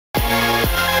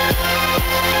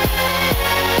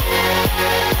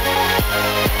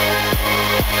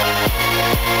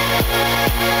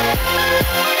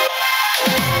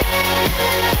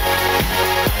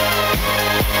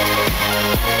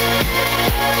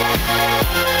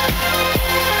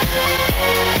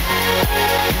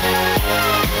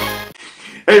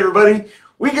Hey everybody,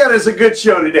 we got us a good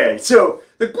show today. So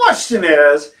the question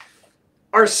is,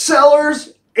 are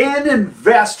sellers and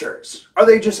investors, are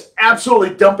they just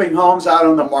absolutely dumping homes out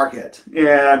on the market?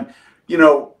 And, you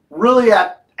know, really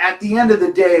at the end of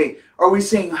the day, are we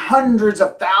seeing hundreds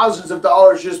of thousands of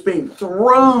dollars just being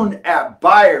thrown at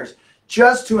buyers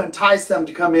just to entice them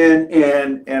to come in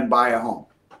and buy a home?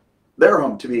 Their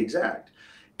home, to be exact.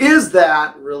 Is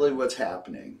that really what's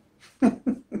happening?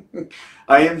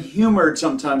 I am humored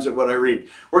sometimes at what I read.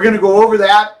 We're going to go over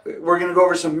that. We're going to go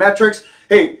over some metrics.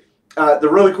 Hey, the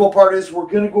really cool part is we're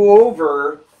going to go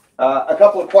over a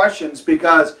couple of questions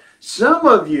because some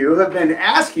of you have been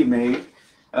asking me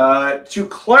to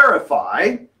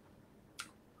clarify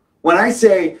when I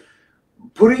say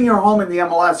putting your home in the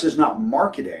MLS is not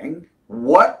marketing.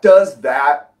 What does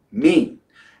that mean?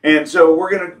 And so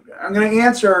I'm going to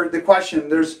answer the question.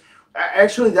 There's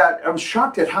actually I'm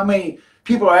shocked at how many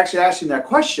people are actually asking that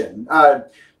question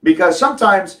because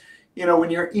sometimes, you know, when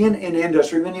you're in an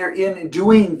industry, when you're in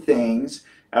doing things,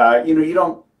 you know, you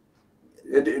don't,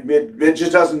 it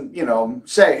just doesn't, you know,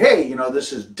 say, hey, you know,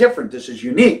 this is different, this is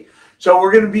unique. So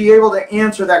we're going to be able to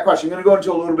answer that question. I'm going to go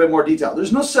into a little bit more detail.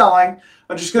 There's no selling.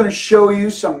 I'm just going to show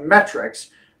you some metrics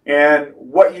and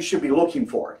what you should be looking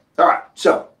for. All right,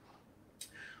 so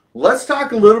let's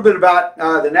talk a little bit about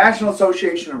the National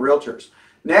Association of Realtors.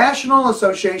 National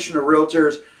Association of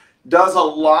Realtors does a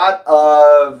lot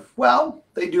of, well,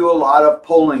 they do a lot of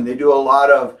polling. They do a lot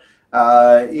of,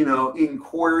 you know,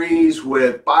 inquiries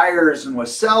with buyers and with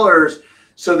sellers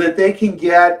so that they can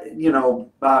get, you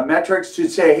know, metrics to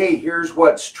say, hey, here's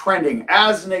what's trending.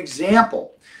 As an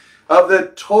example of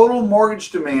the total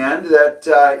mortgage demand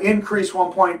that increased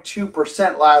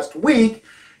 1.2% last week,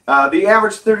 the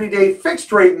average 30-day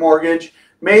fixed rate mortgage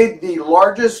made the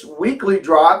largest weekly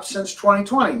drop since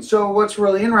 2020. So what's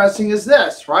really interesting is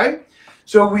this, right?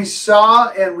 So we saw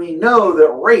and we know that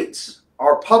rates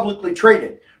are publicly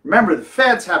traded. Remember, the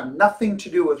feds have nothing to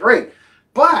do with rate.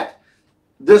 But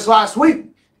this last week,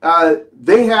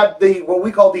 they had what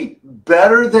we call the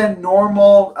better than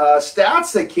normal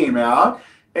stats that came out.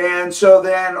 And so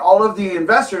then all of the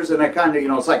investors, and I kind of, you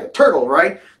know, it's like a turtle,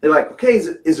 right? They're like, okay, is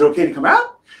it okay to come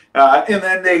out? And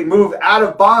then they move out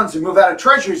of bonds and move out of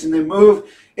treasuries and they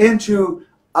move into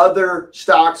other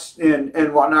stocks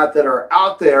and whatnot that are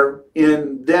out there.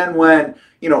 And then when,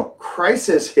 you know,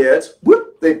 crisis hits,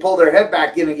 whoop, they pull their head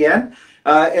back in again,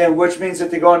 and which means that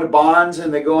they go into bonds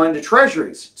and they go into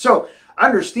treasuries. So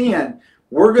understand,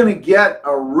 we're going to get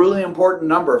a really important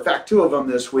number, in fact, 2 of them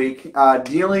this week,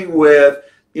 dealing with,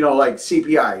 you know, like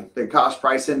CPI, the cost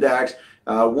price index.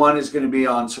 One is going to be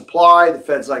on supply. The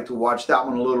Feds like to watch that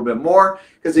one a little bit more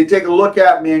because they take a look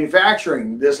at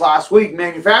manufacturing. This last week,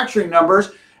 manufacturing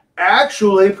numbers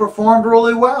actually performed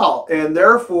really well, and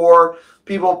therefore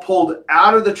people pulled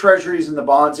out of the treasuries and the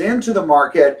bonds into the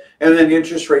market, and then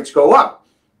interest rates go up.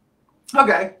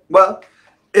 Okay, well,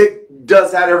 it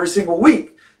does that every single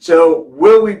week. So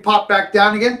will we pop back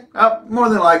down again? More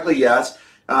than likely, yes.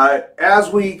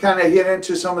 As we kind of hit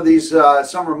into some of these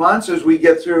summer months, as we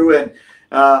get through and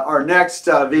our next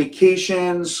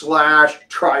vacation /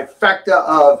 trifecta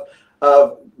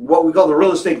of what we call the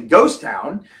real estate ghost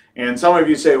town. And some of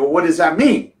you say, well, what does that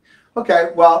mean? Okay,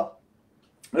 well,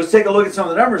 let's take a look at some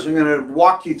of the numbers. I'm going to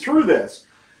walk you through this.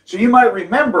 So you might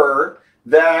remember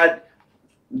that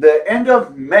the end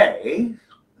of May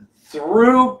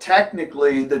through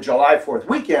technically the July 4th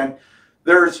weekend,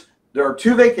 there are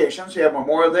 2 vacations. You have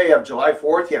Memorial Day, you have July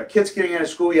 4th, you have kids getting out of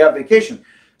school, you have vacation.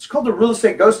 It's called the real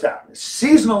estate ghost town. It's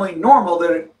seasonally normal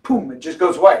that it just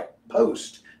goes away.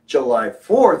 Post July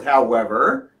 4th,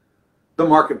 however, the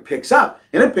market picks up,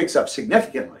 and it picks up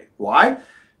significantly. Why?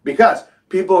 Because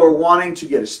people are wanting to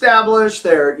get established.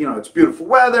 You know, it's beautiful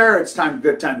weather. It's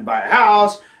good time to buy a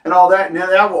house and all that. And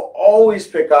that will always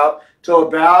pick up till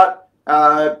about,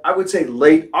 I would say,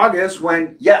 late August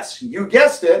when, yes, you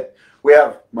guessed it, we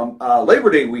have Labor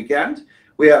Day weekend.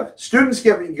 We have students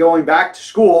going back to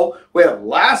school. We have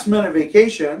last minute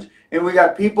vacations, and we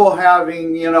got people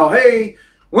having, you know, hey,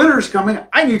 winter's coming.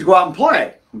 I need to go out and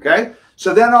play. Okay.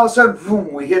 So then all of a sudden,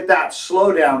 boom, we hit that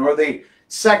slowdown or the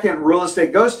second real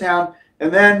estate ghost town.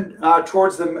 And then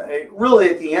towards really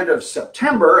at the end of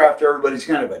September, after everybody's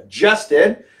kind of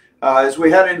adjusted, as we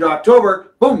head into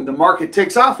October, boom, the market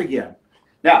takes off again.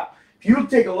 Now, if you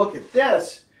take a look at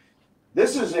this,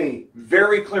 this is a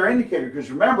very clear indicator because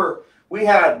remember, we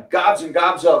had gobs and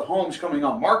gobs of homes coming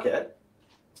on market.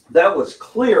 That was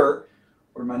clear.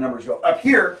 Where my numbers go? Up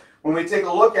here, when we take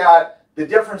a look at the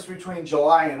difference between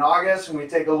July and August, and we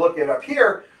take a look at up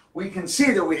here, we can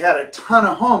see that we had a ton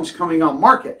of homes coming on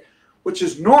market, which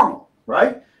is normal,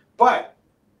 right? But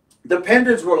the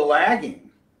pendants were lagging.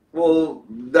 Well,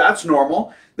 that's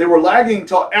normal. They were lagging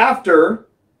until after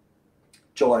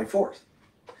July 4th.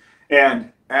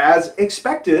 And as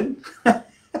expected,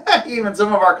 even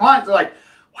some of our clients are like,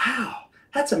 wow,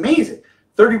 that's amazing.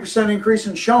 30% increase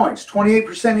in showings,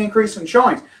 28% increase in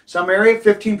showings. Some area,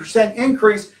 15%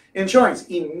 increase in showings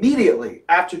immediately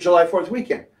after July 4th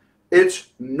weekend. It's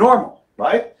normal,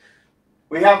 right?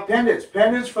 We have pendants.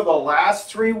 Pendants for the last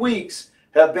 3 weeks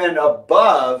have been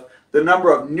above the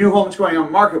number of new homes going on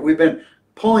the market. We've been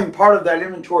pulling part of that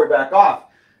inventory back off.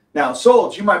 Now,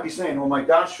 solds, you might be saying, oh my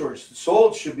gosh, George, the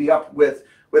solds should be up with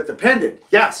the pendant.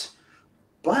 Yes,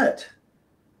 but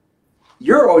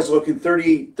you're always looking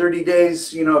 30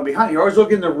 days, behind. You're always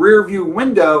looking in the rear view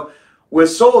window with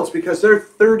solds because they're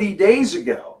 30 days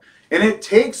ago. And it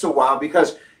takes a while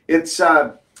because it's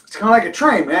kind of like a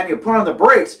train, man. You put on the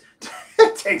brakes.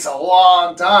 It takes a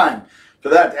long time for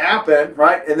that to happen,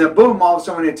 right? And then boom, all of a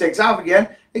sudden it takes off again.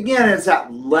 Again, it's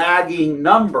that lagging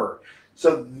number.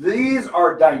 So these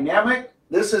are dynamic.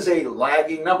 This is a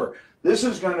lagging number. This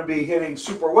is going to be hitting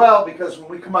super well because when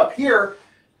we come up here,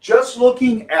 just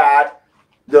looking at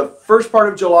the first part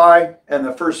of July and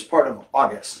the first part of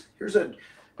August. And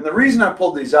the reason I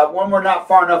pulled these up, one, we're not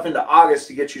far enough into August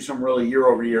to get you some really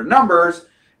year-over-year numbers,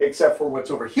 except for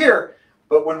what's over here.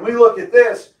 But when we look at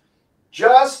this,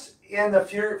 just in the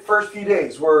first few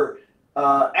days, we're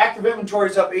active inventory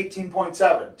is up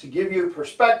 18.7. To give you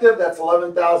perspective, that's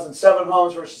 11,007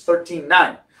 homes versus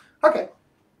 13,900. Okay,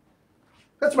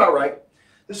 that's about right.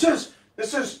 This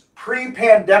is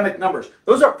pre-pandemic numbers.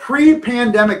 Those are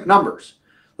pre-pandemic numbers.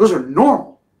 Those are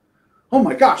normal. Oh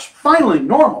my gosh, finally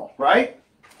normal, right?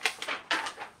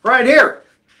 Right here,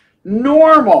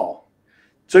 normal.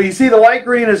 So you see the light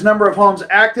green is number of homes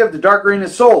active, the dark green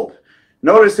is sold.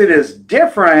 Notice it is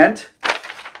different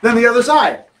than the other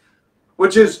side,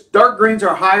 which is dark greens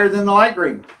are higher than the light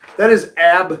green. That is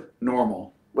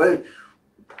abnormal.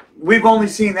 We've only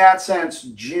seen that since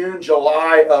June,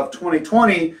 July of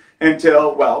 2020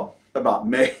 until, well, about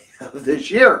May of this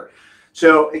year.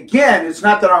 So again, it's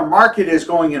not that our market is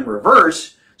going in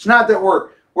reverse. It's not that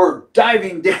we're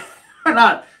diving down, we're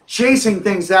not chasing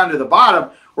things down to the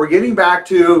bottom. We're getting back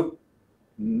to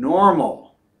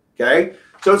normal, okay?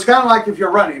 So it's kind of like if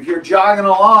you're running, if you're jogging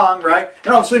along, right,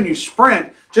 and all of a sudden you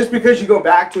sprint, just because you go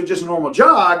back to just a normal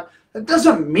jog, that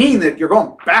doesn't mean that you're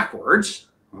going backwards,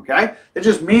 okay? It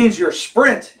just means your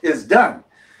sprint is done.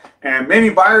 And many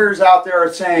buyers out there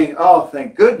are saying, oh,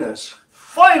 thank goodness,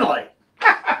 finally,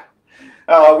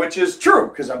 which is true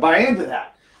because I buy into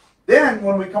that. Then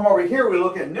when we come over here, we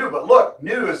look at new, but look,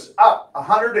 new is up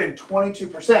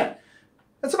 122%.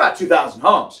 That's about 2,000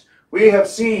 homes. We have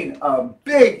seen a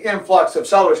big influx of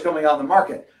sellers coming on the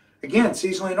market. Again,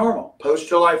 seasonally normal. Post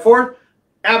July 4th,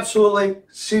 absolutely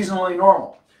seasonally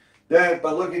normal.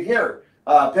 But look at here.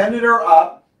 Pendant are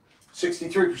up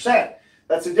 63%.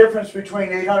 That's the difference between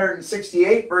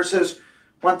 868 versus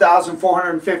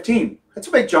 1,415. That's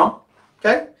a big jump,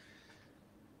 okay?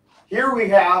 Here we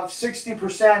have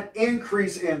 60%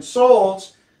 increase in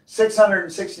solds,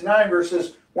 669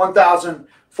 versus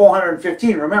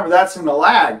 1,415. Remember, that's in the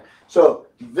lag. So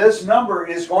this number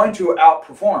is going to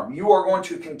outperform. You are going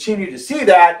to continue to see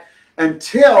that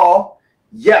until,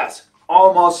 yes,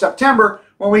 almost September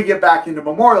when we get back into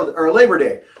Memorial or Labor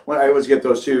Day. When I always get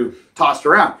those two tossed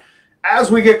around.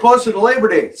 As we get closer to Labor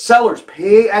Day, sellers,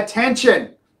 pay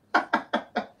attention.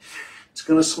 It's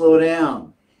going to slow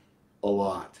down a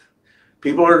lot.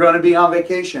 People are going to be on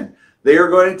vacation. They are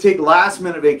going to take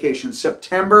last-minute vacations.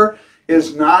 September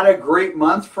is not a great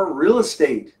month for real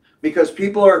estate because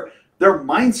their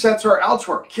mindsets are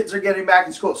elsewhere. Kids are getting back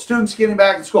in school. Students getting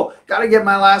back in school. Got to get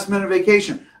my last-minute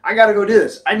vacation. I got to go do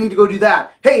this. I need to go do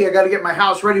that. Hey, I got to get my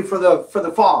house ready for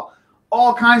the fall.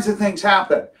 All kinds of things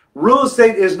happen. Real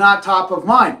estate is not top of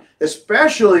mind,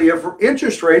 especially if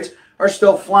interest rates are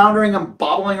still floundering and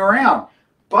bobbling around.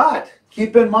 But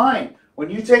keep in mind, when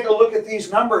you take a look at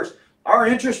these numbers, our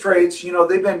interest rates, they've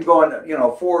been going,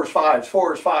 4s, 5s,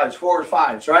 4s, 5s, 4s,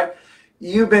 5s, right?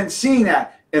 You've been seeing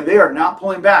that, and they are not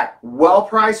pulling back.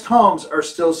 Well-priced homes are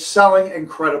still selling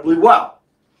incredibly well.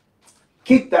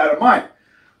 Keep that in mind.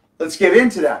 Let's get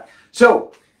into that.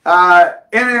 So,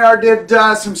 NAR did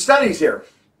some studies here.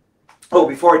 Oh,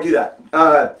 before I do that,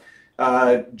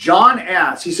 John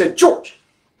asked, he said, George,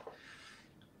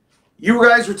 you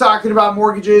guys were talking about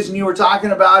mortgages and you were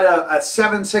talking about a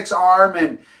 7-6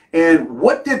 arm and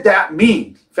what did that mean?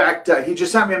 In fact, he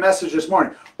just sent me a message this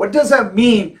morning. What does that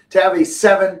mean to have a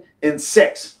 7 and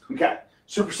 6? Okay,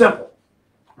 super simple.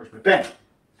 Where's my pen?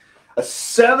 A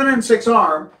 7 and 6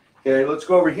 arm. Okay, let's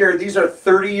go over here. These are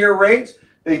 30-year rates.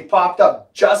 They popped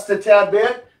up just a tad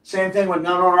bit. Same thing with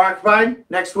non-owner occupied.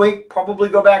 Next week, probably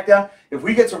go back down. If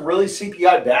we get some really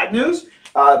CPI bad news,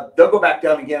 they'll go back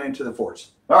down again into the 4s.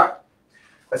 All right,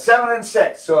 a 7 and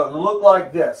 6. So it'll look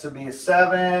like this. It'll be a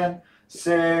 7,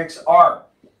 6 arm,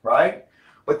 right?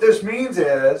 What this means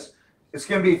is it's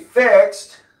going to be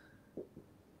fixed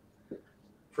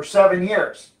for 7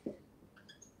 years.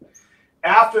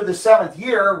 After the 7th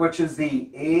year, which is the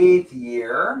 8th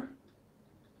year,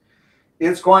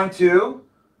 it's going to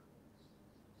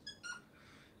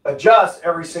adjust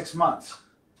every 6 months,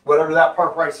 whatever that par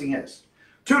pricing is,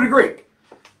 to a degree.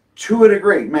 To a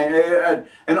degree, man.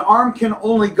 An arm can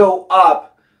only go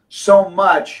up so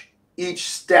much each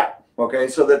step, okay,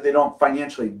 so that they don't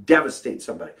financially devastate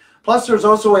somebody. Plus, there's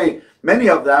also many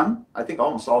of them, I think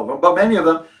almost all of them, but many of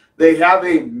them, they have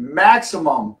a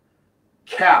maximum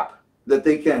cap that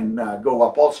they can go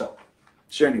up also.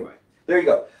 So anyway, there you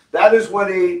go. That is what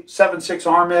a 7-6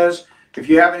 arm is. If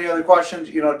you have any other questions,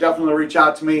 definitely reach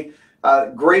out to me.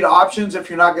 Great options if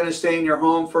you're not going to stay in your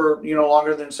home for,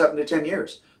 longer than 7 to 10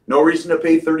 years. No reason to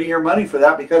pay 30-year money for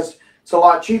that because it's a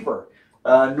lot cheaper.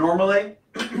 Normally,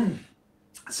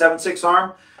 7-6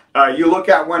 arm, you look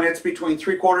at when it's between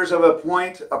 3/4 of a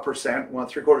point, a percent,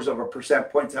 3/4 of a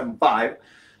percent,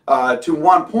 0.75, to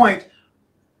 1 point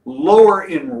lower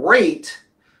in rate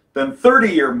than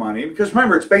 30-year money, because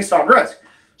remember, it's based on risk.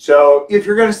 So if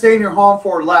you're going to stay in your home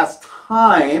for less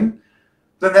time,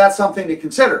 then that's something to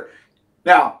consider.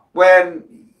 Now, when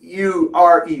you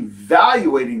are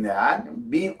evaluating that,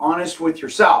 be honest with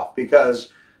yourself, because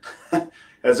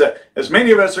as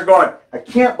many of us are going, I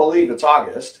can't believe it's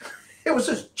August. It was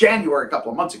just January a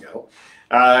couple of months ago.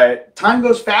 Time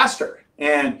goes faster.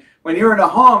 And when you're in a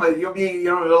home, you'll be,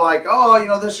 like,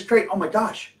 oh, this is great. Oh my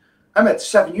gosh, I'm at the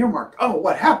 7-year mark. Oh,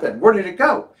 what happened? Where did it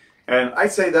go? And I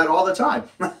say that all the time,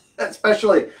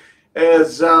 especially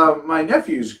as my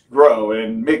nephews grow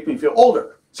and make me feel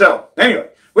older. So anyway,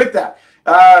 with that,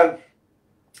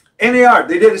 NAR,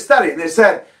 they did a study and they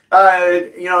said,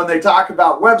 and they talk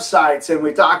about websites and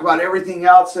we talk about everything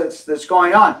else that's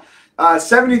going on.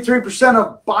 73%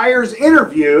 of buyers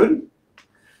interviewed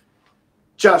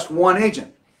just one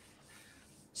agent.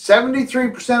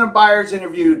 73% of buyers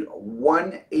interviewed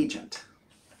one agent,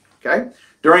 okay,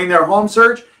 during their home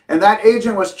search, and that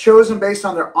agent was chosen based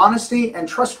on their honesty and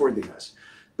trustworthiness.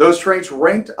 Those traits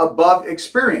ranked above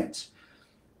experience,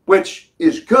 which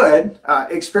is good.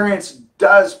 Experience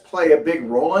does play a big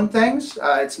role in things.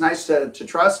 It's nice to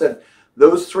trust that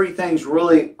those 3 things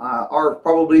really are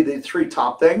probably the 3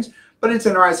 top things, but it's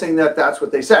interesting that that's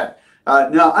what they said.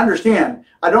 Now, understand,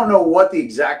 I don't know what the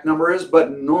exact number is,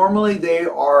 but normally they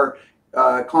are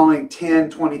calling 10,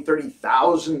 20,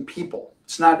 30,000 people.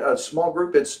 It's not a small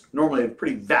group. It's normally a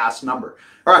pretty vast number.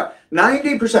 All right,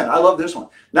 90%, I love this one.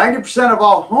 90% of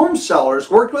all home sellers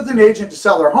worked with an agent to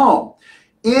sell their home.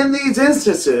 In these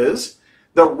instances,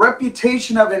 the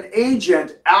reputation of an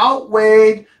agent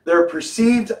outweighed their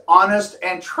perceived honest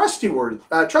and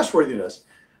trustworthiness.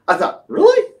 I thought,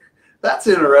 really? That's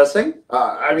interesting.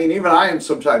 I mean, even I am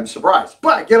sometimes surprised.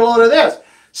 But get a load of this.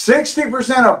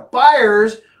 60% of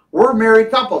buyers were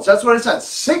married couples. That's what it says.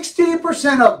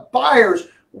 60% of buyers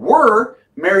were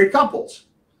married couples.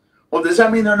 Well, does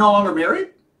that mean they're no longer married?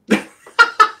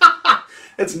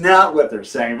 It's not what they're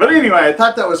saying. But anyway, I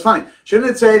thought that was funny. Shouldn't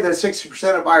it say that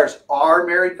 60% of buyers are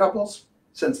married couples?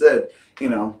 Since that, I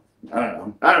don't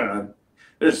know.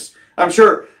 I'm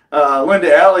sure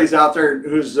Linda Alley's out there,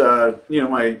 who's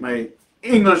my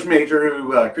English major,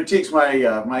 who critiques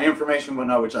my information,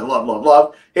 which I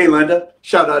love. Hey, Linda,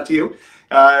 shout out to you.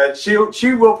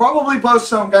 She will probably post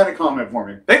some kind of comment for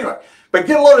me. Anyway, but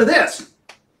get a load of this.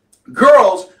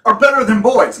 Girls are better than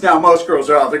boys. Now, most girls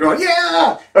are out there going,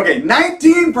 yeah. Okay,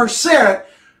 19%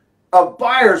 of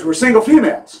buyers were single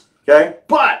females. Okay,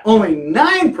 but only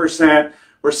 9%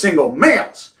 were single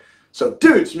males. So,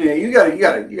 dudes, man, you gotta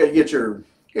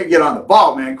get on the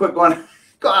ball, man. Quit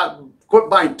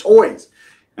buying toys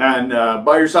and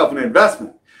buy yourself an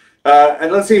investment.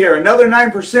 And let's see here. Another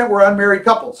 9% were unmarried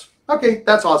couples. Okay,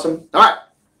 that's awesome. All right.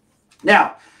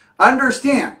 Now,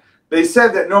 understand, they said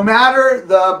that no matter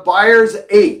the buyer's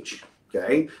age,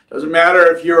 okay, doesn't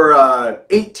matter if you're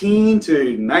 18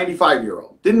 to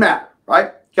 95-year-old, didn't matter,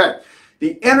 right? Okay,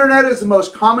 the internet is the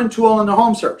most common tool in the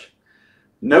home search.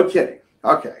 No kidding.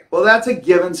 Okay, well, that's a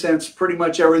given since pretty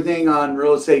much everything on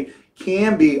real estate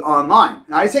can be online.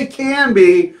 Now, I say can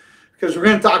be because we're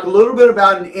going to talk a little bit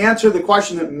about and answer the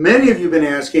question that many of you have been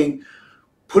asking.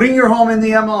 Putting your home in the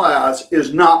MLS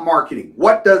is not marketing.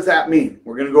 What does that mean?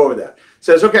 We're going to go over that. It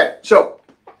says, okay, so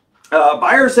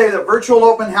buyers say that virtual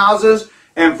open houses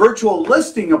and virtual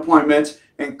listing appointments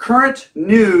and current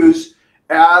news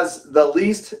as the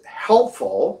least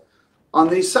helpful on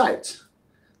these sites.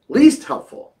 Least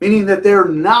helpful, meaning that they're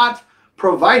not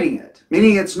providing it,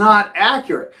 meaning it's not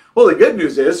accurate. Well, the good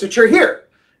news is that you're here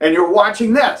and you're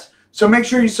watching this. So make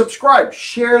sure you subscribe,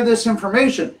 share this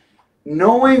information.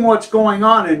 Knowing what's going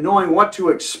on and knowing what to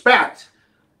expect,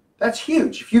 that's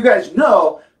huge. If you guys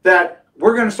know that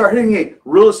we're going to start hitting a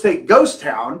real estate ghost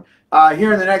town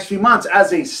here in the next few months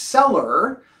as a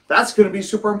seller, that's going to be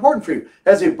super important for you.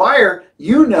 As a buyer,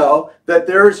 you know that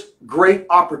there's great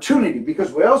opportunity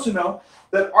because we also know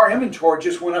that our inventory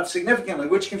just went up significantly,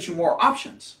 which gives you more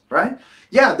options, right?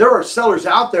 Yeah, there are sellers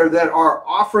out there that are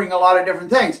offering a lot of different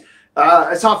things.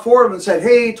 I saw 4 of them said,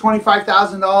 hey,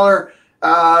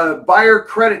 $25,000 buyer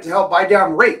credit to help buy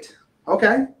down rate.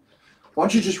 Okay, why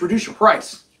don't you just reduce your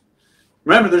price?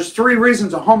 Remember, there's 3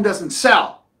 reasons a home doesn't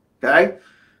sell, okay?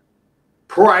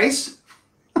 Price,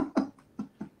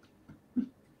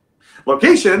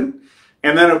 location,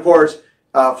 and then, of course,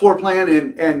 floor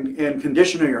plan and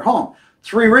condition of your home.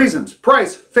 3 reasons.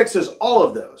 Price fixes all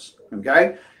of those,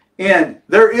 okay? And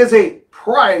there is a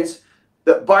price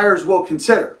that buyers will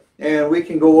consider. And we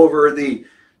can go over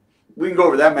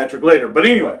that metric later. But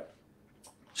anyway,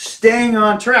 staying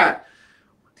on track.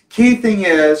 The key thing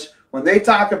is when they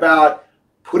talk about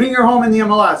putting your home in the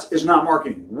MLS is not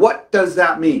marketing. What does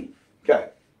that mean? Okay.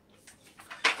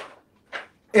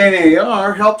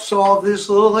 NAR helped solve this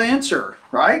little answer,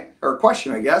 right? Or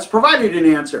question, I guess, provided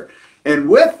an answer. And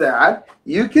with that,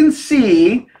 you can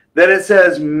see that it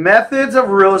says methods of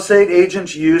real estate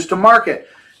agents use to market.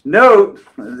 Note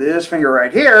this finger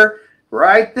right here,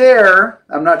 right there.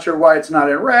 I'm not sure why it's not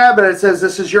in red, but it says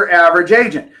this is your average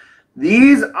agent.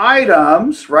 These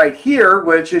items right here,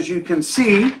 which as you can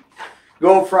see,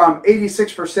 go from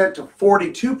 86% to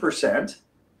 42%,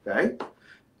 okay?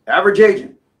 Average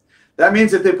agent. That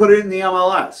means that they put it in the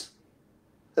MLS.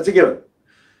 That's a given.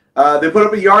 They put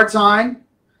up a yard sign.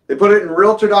 They put it in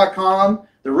Realtor.com,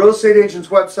 the real estate agent's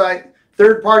website,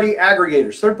 third-party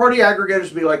aggregators. Third-party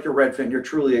aggregators would be like your Redfin, your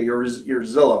Trulia, your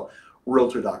Zillow,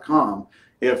 Realtor.com,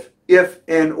 if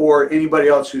and or anybody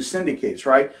else who syndicates,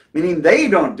 right? Meaning they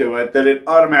don't do it, that it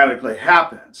automatically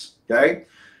happens, okay?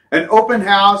 An open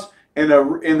house in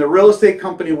the real estate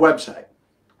company website.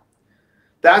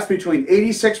 That's between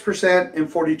 86%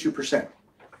 and 42%.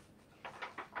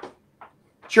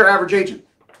 It's your average agent.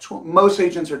 That's what most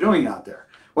agents are doing out there.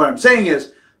 What I'm saying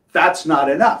is that's not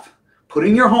enough.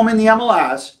 Putting your home in the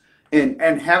MLS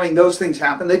and having those things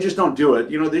happen, they just don't do it.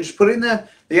 You know, they just put it in the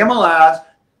MLS,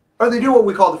 or they do what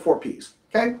we call the 4 Ps,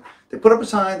 okay? They put up a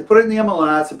sign, they put it in the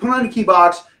MLS, they put it on a key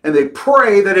box, and they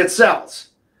pray that it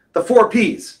sells. The 4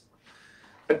 Ps.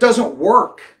 It doesn't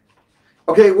work.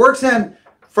 Okay, it works in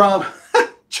from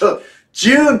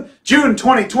June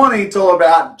 2020 till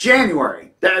about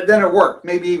January. Then it worked.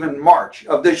 Maybe even March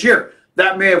of this year.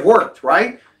 That may have worked,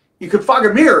 right? You could fog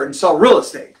a mirror and sell real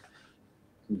estate.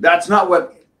 That's not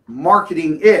what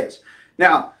marketing is.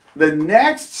 Now, the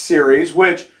next series,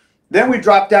 which then we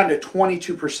drop down to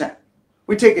 22%.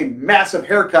 We take a massive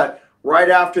haircut right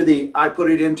after I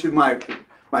put it into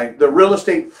the real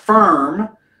estate firm,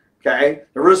 okay?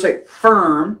 The real estate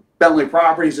firm, Bentley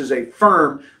Properties is a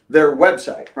firm, their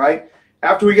website, right?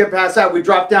 After we get past that, we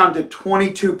drop down to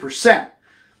 22%.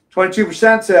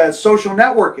 22% says social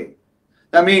networking.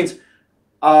 That means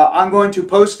I'm going to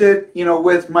post it, you know,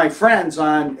 with my friends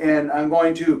and I'm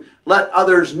going to let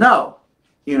others know,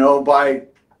 you know, by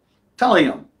telling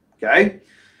them, okay?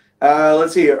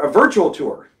 Let's see, a virtual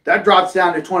tour. That drops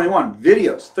down to 21.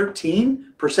 Videos,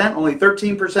 13%, only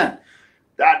 13%.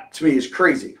 That, to me, is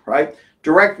crazy, right?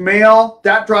 Direct mail,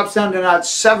 that drops down to not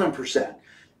 7%.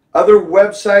 Other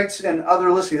websites and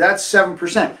other listings, that's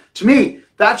 7%. To me,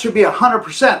 that should be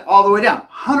 100% all the way down.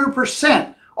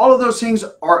 100%. All of those things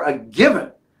are a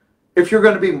given if you're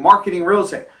going to be marketing real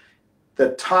estate.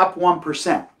 The top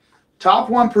 1%. Top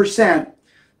 1%,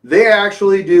 they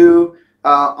actually do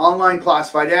online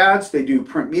classified ads. They do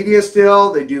print media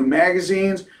still. They do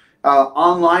magazines,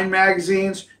 online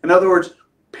magazines. In other words,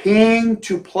 paying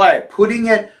to play.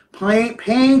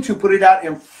 Paying to put it out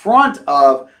in front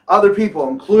of other people,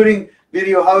 including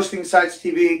video hosting sites,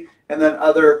 TV, and then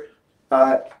other,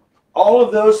 all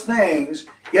of those things,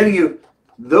 getting you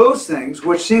those things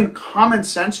which seem common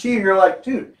sense to you. You're like,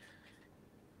 dude,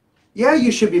 yeah,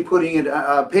 you should be putting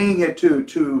it, paying it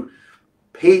to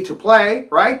pay to play,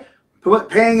 right?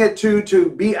 Paying it to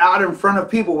be out in front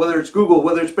of people, whether it's Google,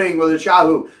 whether it's Bing, whether it's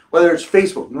Yahoo, whether it's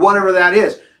Facebook, whatever that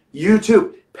is,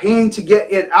 YouTube, paying to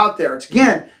get it out there.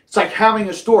 It's like having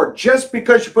a store. Just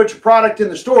because you put your product in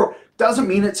the store doesn't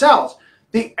mean it sells.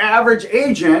 The average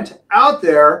agent out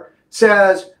there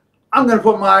says, I'm going to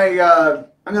put my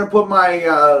I'm going to put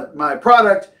my my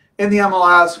product in the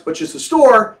MLS, which is the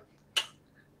store,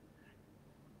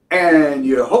 and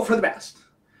you hope for the best.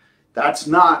 That's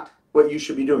not what you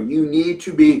should be doing. You need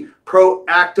to be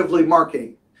proactively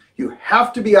marketing. You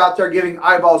have to be out there getting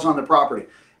eyeballs on the property.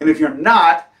 And if you're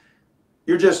not,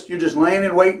 you're just laying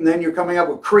in wait, and then you're coming up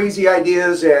with crazy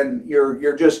ideas, and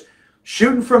you're just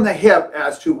shooting from the hip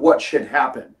as to what should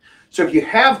happen. So if you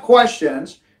have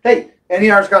questions, hey,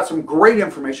 NER's got some great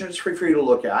information. It's free for you to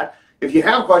look at. If you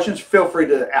have questions, feel free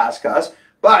to ask us.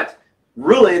 But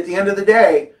really, at the end of the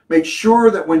day, make sure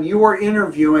that when you are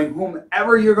interviewing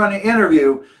whomever you're going to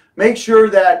interview, make sure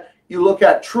that you look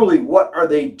at truly what are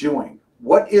they doing?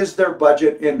 What is their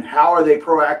budget, and how are they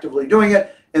proactively doing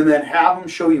it? And then have them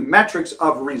show you metrics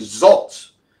of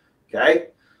results. Okay?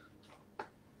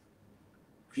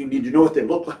 If you need to know what they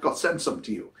look like, I'll send some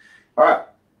to you. All right.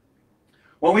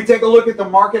 When we take a look at the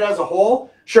market as a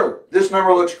whole, sure, this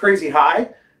number looks crazy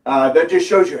high. That just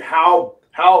shows you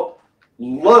how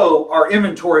low our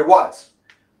inventory was.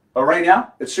 But right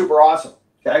now, it's super awesome.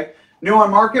 Okay? New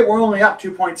on market, we're only up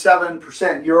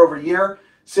 2.7% year over year.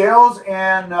 Sales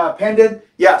and pending,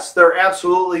 yes, they're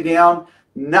absolutely down.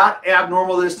 Not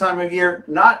abnormal this time of year.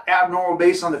 Not abnormal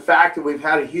based on the fact that we've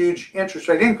had a huge interest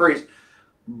rate increase.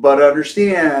 But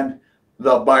understand,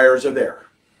 the buyers are there.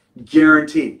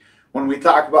 Guaranteed. When we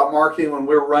talk about marketing, when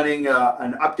we're running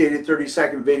an updated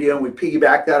 30-second video, and we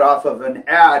piggyback that off of an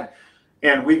ad,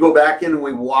 and we go back in and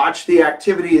we watch the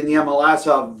activity in the MLS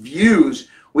of views,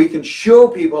 we can show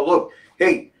people, look,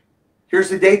 hey, here's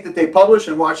the date that they publish,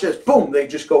 and watch this. Boom, they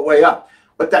just go way up.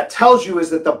 What that tells you is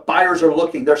that the buyers are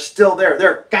looking. They're still there.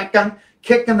 They're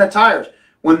kicking the tires.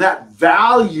 When that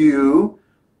value,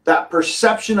 that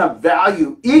perception of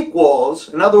value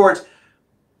equals, in other words,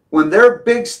 when their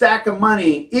big stack of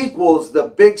money equals the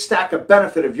big stack of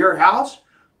benefit of your house,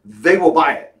 they will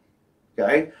buy it.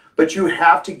 Okay? But you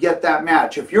have to get that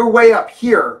match. If you're way up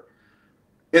here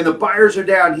and the buyers are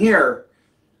down here,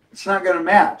 it's not going to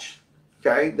match.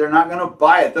 Okay? They're not going to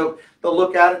buy it. They'll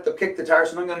look at it, they'll kick the tires,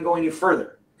 and they're not going to go any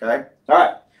further. Okay? All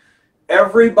right.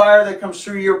 Every buyer that comes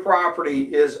through your property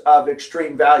is of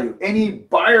extreme value. Any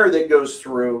buyer that goes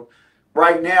through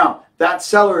right now, that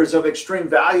seller is of extreme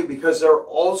value because they're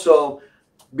also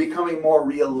becoming more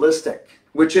realistic,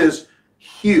 which is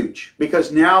huge,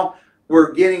 because now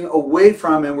we're getting away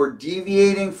from and we're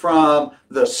deviating from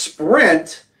the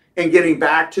sprint and getting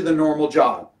back to the normal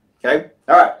jog. Okay?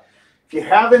 All right. If you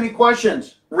have any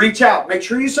questions, reach out. Make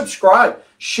sure you subscribe.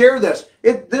 Share this.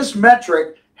 This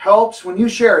metric helps, when you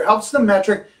share, it helps the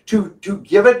metric to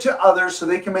give it to others so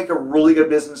they can make a really good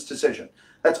business decision.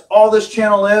 That's all this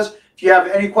channel is. If you have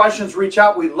any questions, reach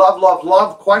out. We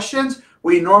love questions.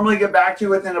 We normally get back to you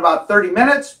within about 30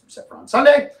 minutes, except for on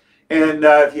Sunday. And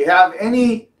if you have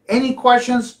any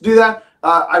questions, do that.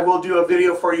 I will do a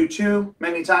video for you too,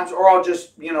 many times, or I'll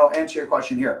just, answer your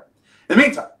question here. In the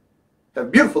meantime, have a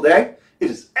beautiful day. It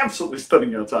is absolutely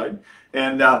stunning outside.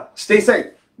 And stay safe.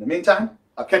 In the meantime,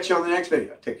 I'll catch you on the next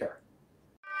video. Take care.